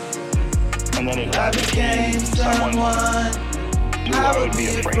was. And then I became someone who I would be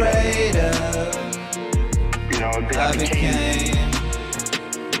afraid of. You know, I became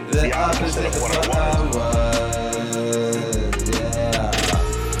the opposite of what I was. Yeah.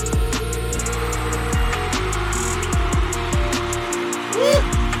 Woo!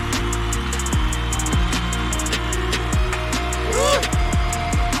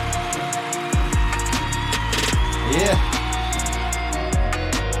 Yeah.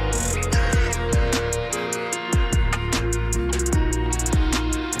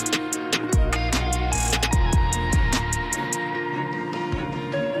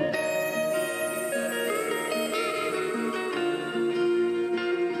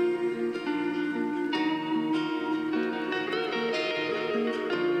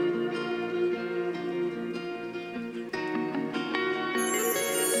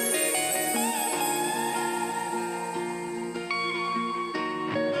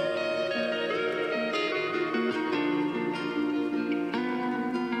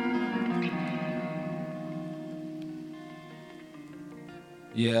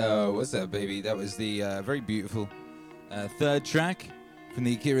 Yo, what's up, baby? That was the very beautiful third track from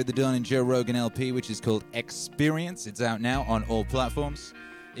the Akira the Don and Joe Rogan LP, which is called Experience. It's out now on all platforms.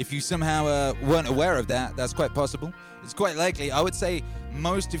 If you somehow weren't aware of that, that's quite possible. It's quite likely. I would say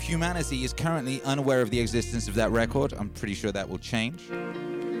most of humanity is currently unaware of the existence of that record. I'm pretty sure that will change.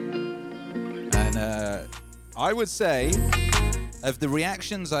 And I would say, of the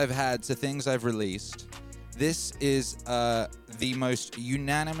reactions I've had to things I've released, this is the most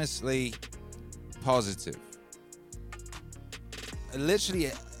unanimously positive.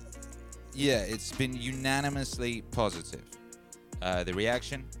 Literally, yeah, it's been unanimously positive. The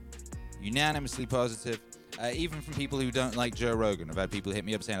reaction, unanimously positive. Even from people who don't like Joe Rogan. I've had people hit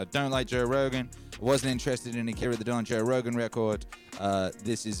me up saying, I don't like Joe Rogan. I wasn't interested in Akira the Don Joe Rogan record.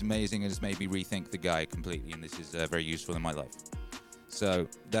 This is amazing and it's made me rethink the guy completely. And this is very useful in my life. So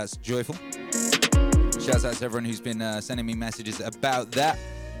that's joyful. Shouts out to everyone who's been sending me messages about that.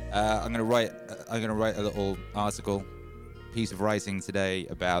 I'm gonna write a little article, piece of writing today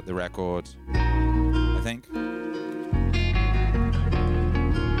about the record, I think.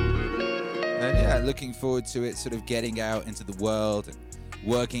 And yeah, looking forward to it sort of getting out into the world and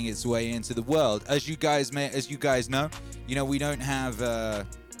working its way into the world. As you guys know, you know, we don't have any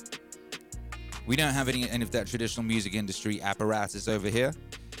of that traditional music industry apparatus over here.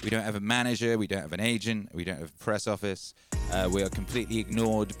 We don't have a manager, we don't have an agent, we don't have a press office. We are completely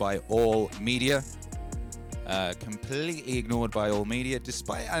ignored by all media. Completely ignored by all media,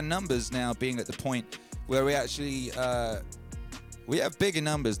 despite our numbers now being at the point where we actually we have bigger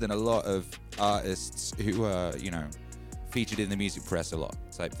numbers than a lot of artists who are, you know, featured in the music press a lot,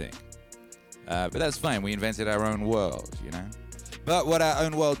 type thing. But that's fine. We invented our own world, you know. But what our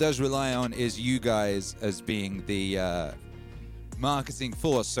own world does rely on is you guys as being the marketing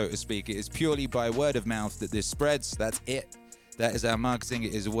force, so to speak. It is purely by word of mouth that this spreads. That's it. That is our marketing.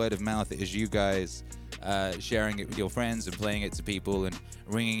 It is word of mouth. It is you guys sharing it with your friends and playing it to people and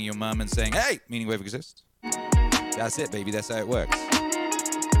ringing your mum and saying, hey, Meaningwave exists. That's it, baby. That's how it works.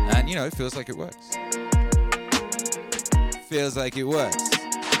 And, you know, it feels like it works. Feels like it works.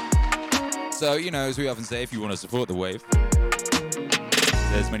 So, you know, as we often say, if you want to support the wave,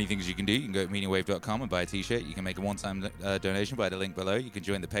 there's many things you can do. You can go to meaningwave.com and buy a t-shirt. You can make a one-time donation by the link below. You can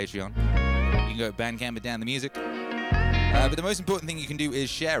join the Patreon. You can go to Bandcamp and down the music. But the most important thing you can do is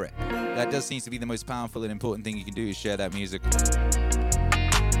share it. That does seem to be the most powerful and important thing you can do is share that music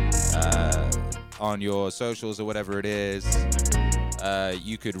on your socials or whatever it is.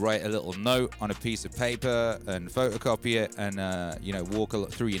 You could write a little note on a piece of paper and photocopy it and, you know, walk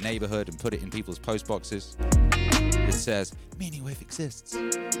through your neighborhood and put it in people's post boxes. It says, Meaningwave exists.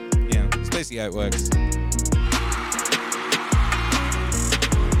 Yeah, it's basically how it works.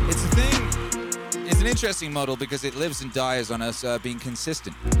 It's a thing, it's an interesting model because it lives and dies on us being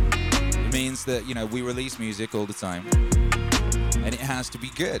consistent. It means that, you know, we release music all the time and it has to be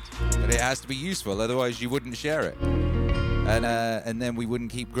good and it has to be useful, otherwise you wouldn't share it. And then we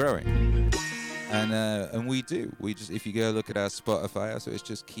wouldn't keep growing. And we do. We just, if you go look at our Spotify, so it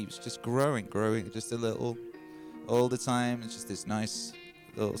just keeps just growing just a little all the time. It's just this nice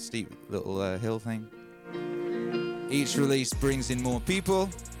little steep little hill thing. Each release brings in more people.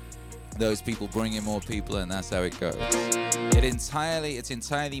 Those people bring in more people, and that's how it goes. It's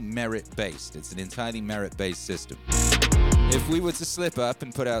entirely merit-based. It's an entirely merit-based system. If we were to slip up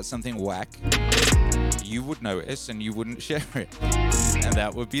and put out something whack, you would notice and you wouldn't share it. And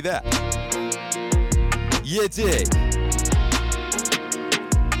that would be that. You dig?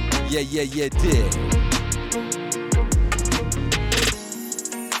 Yeah, dig.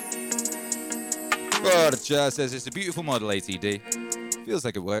 Gorcha says it's a beautiful model, ATD. Feels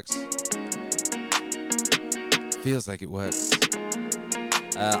like it works. Feels like it works.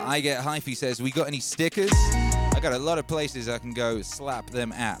 I Get Hyphy says, we got any stickers? I got a lot of places I can go slap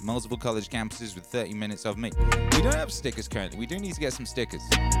them at. Multiple college campuses with 30 minutes of me. We don't have stickers currently. We do need to get some stickers.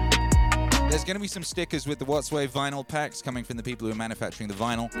 There's going to be some stickers with the What's Wave vinyl packs coming from the people who are manufacturing the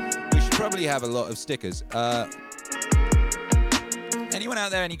vinyl. We should probably have a lot of stickers. Anyone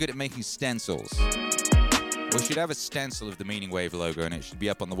out there any good at making stencils? We should have a stencil of the Meaningwave logo, and it should be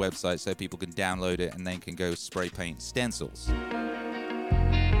up on the website so people can download it and they can go spray paint stencils.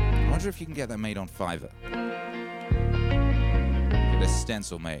 I wonder if you can get that made on Fiverr. Get a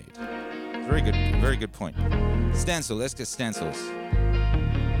stencil made. Very good point. Stencil, let's get stencils.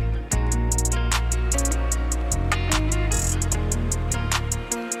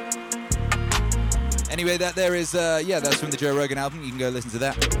 Anyway, that there is, that's from the Joe Rogan album. You can go listen to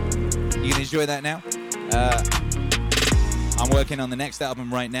that. You can enjoy that now. I'm working on the next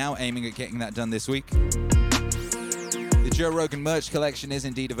album right now, aiming at getting that done this week. The Joe Rogan merch collection is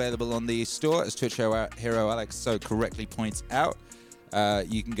indeed available on the store, as Twitch Hero Alex so correctly points out.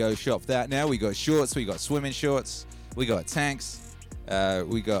 You can go shop that now. We got shorts, we got swimming shorts, we got tanks,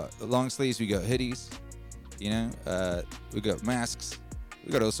 we got long sleeves, we got hoodies, you know, we got masks,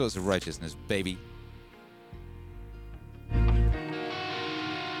 we got all sorts of righteousness, baby.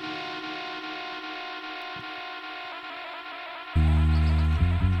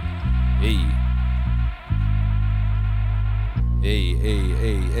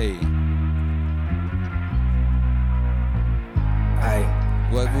 Hey.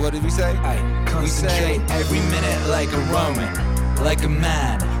 What did we say? We say every minute like a Roman, like a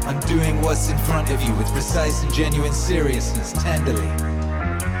man. I'm doing what's in front of you with precise and genuine seriousness, tenderly,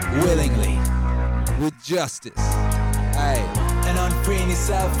 willingly, with justice. And on freeing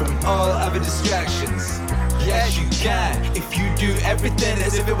yourself from all other distractions. Yes, you can, if you do everything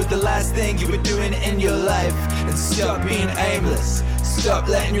as if it was the last thing you were doing in your life. And stop being aimless. Stop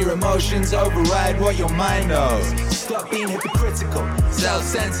letting your emotions override what your mind knows. Stop being hypocritical,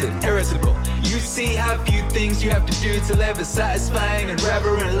 self-centered, irritable. You see how few things you have to do to live a satisfying and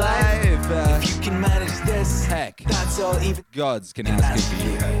reverent life. If you can manage this, heck, that's all even gods can ask of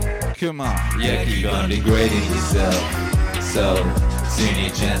you. Come on. Yeah, keep on degrading yourself. So soon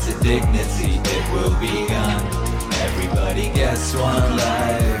your chance at dignity, it will be gone. Everybody gets one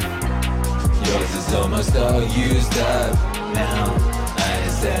life. Yours is almost all used up now. And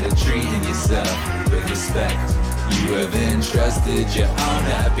instead of treating yourself with respect, you have entrusted your own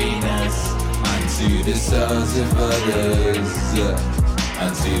happiness unto the souls of others.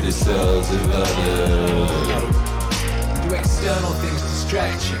 Unto the souls of others. Do external things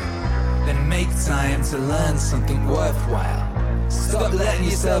distract you? Then make time to learn something worthwhile. Stop letting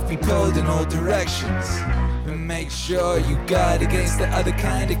yourself be pulled in all directions. And make sure you guard against the other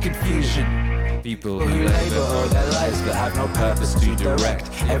kind of confusion. People who labor all their lives but have no purpose to direct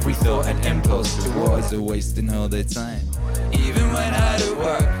every thought and impulse towards a wasting all their time. Even when hard at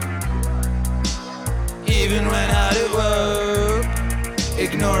work, even when hard at work,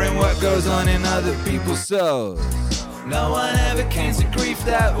 ignoring what goes on in other people's souls. No one ever came to grief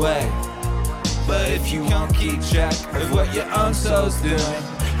that way. But if you won't keep track of what your own soul's doing,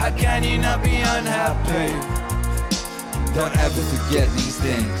 how can you not be unhappy? Don't ever forget these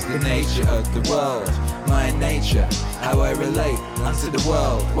things, the nature of the world, my nature, how I relate unto the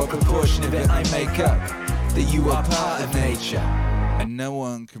world, what proportion of it I make up, that you are part of nature. And no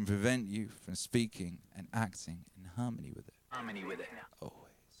one can prevent you from speaking and acting in harmony with it. Harmony with it. Always.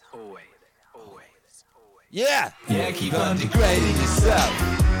 Always. Always. Yeah! Yeah, keep on degrading yourself.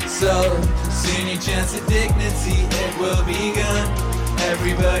 So soon your chance of dignity, it will be gone.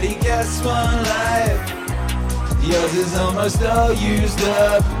 Everybody gets one life. Yours is almost all used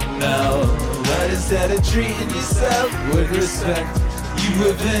up now. But instead of treating yourself with respect, you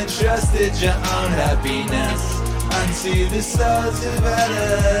have entrusted your own happiness unto the souls of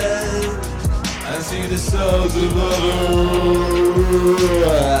others. Unto the souls of others.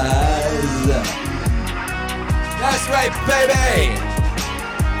 That's right, baby!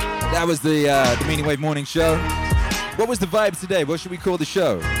 That was the Meaningwave morning show. What was the vibe today? What should we call the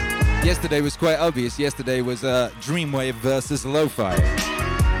show? Yesterday was quite obvious. Yesterday was Dreamwave versus Lo-Fi.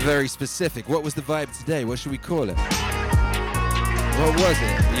 Very specific. What was the vibe today? What should we call it? What was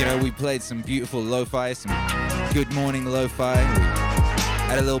it? You know, we played some beautiful Lo-Fi, some good morning Lo-Fi. We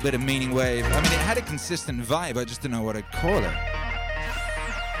had a little bit of Meaningwave. I mean, it had a consistent vibe. I just don't know what I'd call it.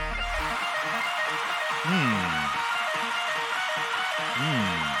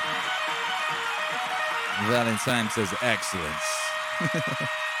 Valentine says excellence.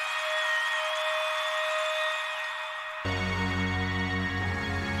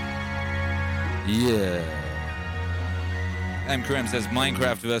 Yeah. M. Krem says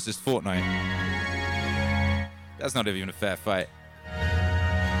Minecraft versus Fortnite. That's not even a fair fight.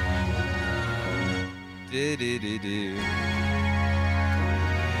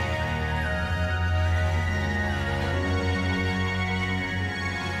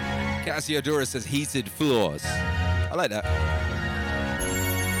 Cassiodora says heated floors. I like that.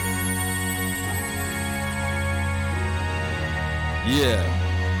 Yeah.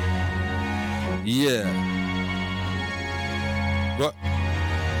 Yeah. What?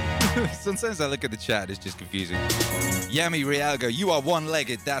 Sometimes I look at the chat, it's just confusing. Yami Realgo, you are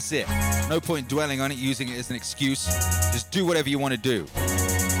one-legged, that's it. No point dwelling on it, using it as an excuse. Just do whatever you want to do.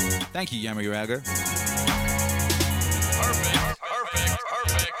 Thank you, Yami Realgo.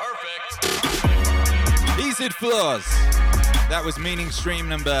 Heated floors. That was meaning stream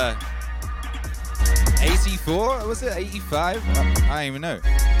number 84? Was it 85? I don't even know.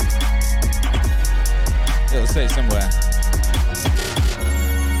 It'll say somewhere.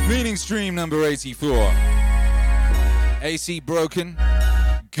 Meaning stream number 84. AC broken.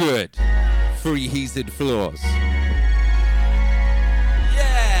 Good. Free heated floors.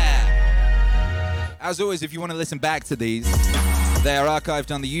 Yeah! As always, if you want to listen back to these, they are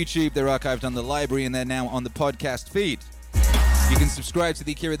archived on the YouTube, they're archived on the library, and they're now on the podcast feed. You can subscribe to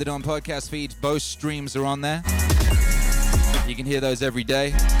the Akira the Don podcast feed. Both streams are on there. You can hear those every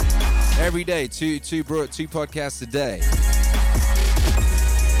day. Every day, two podcasts a day.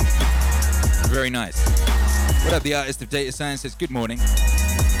 Very nice. What up, the artist of data science says, good morning.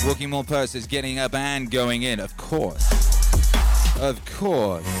 Walking More Post is getting up and going in. Of course. Of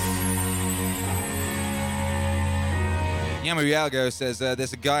course. Yama Realgo says,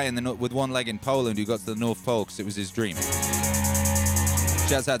 there's a guy with one leg in Poland who got to the North Pole because it was his dream.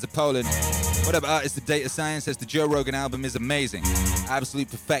 Shouts out to Poland. What up, artist of data science says, the Joe Rogan album is amazing. Absolute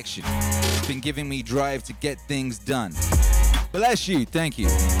perfection. It's been giving me drive to get things done. Bless you. Thank you.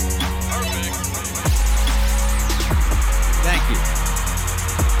 Thank you.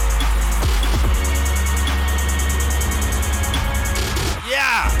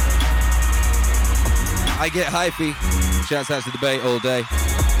 Yeah! I get hyphy. Shouts out to Debate all day.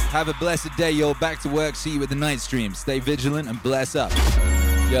 Have a blessed day, yo. Back to work. See you at the night stream. Stay vigilant and bless up.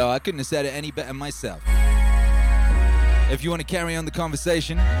 Yo, I couldn't have said it any better myself. If you want to carry on the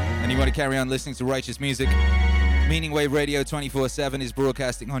conversation and you want to carry on listening to righteous music, Meaningwave Radio 24/7 is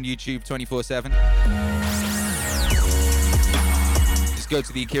broadcasting on YouTube 24/7. Just go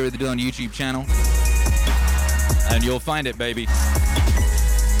to the Akira the Don YouTube channel and you'll find it, baby.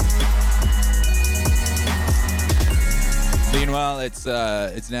 Meanwhile, it's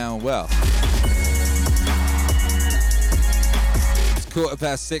now, well, it's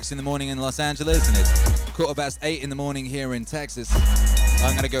 6:15 in the morning in Los Angeles, and it's 8:15 in the morning here in Texas.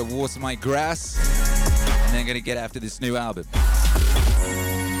 I'm gonna go water my grass, and then gonna get after this new album.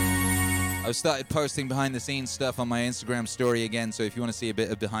 I've started posting behind the scenes stuff on my Instagram story again, so if you want to see a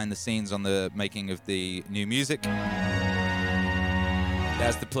bit of behind the scenes on the making of the new music,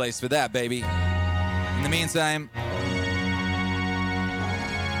 that's the place for that, baby. In the meantime,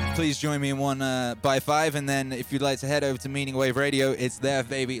 please join me in 1 by 5, and then if you'd like to head over to Meaningwave Radio, it's there,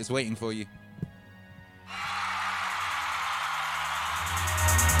 baby. It's waiting for you.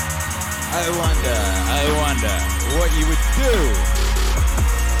 I wonder what you would do.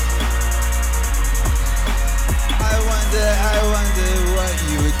 I wonder what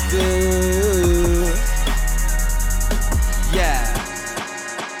you would do. Yeah.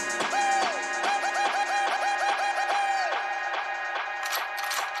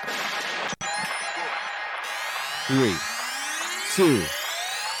 3, 2,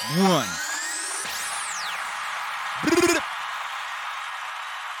 1.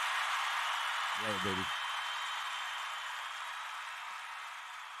 Yeah, baby.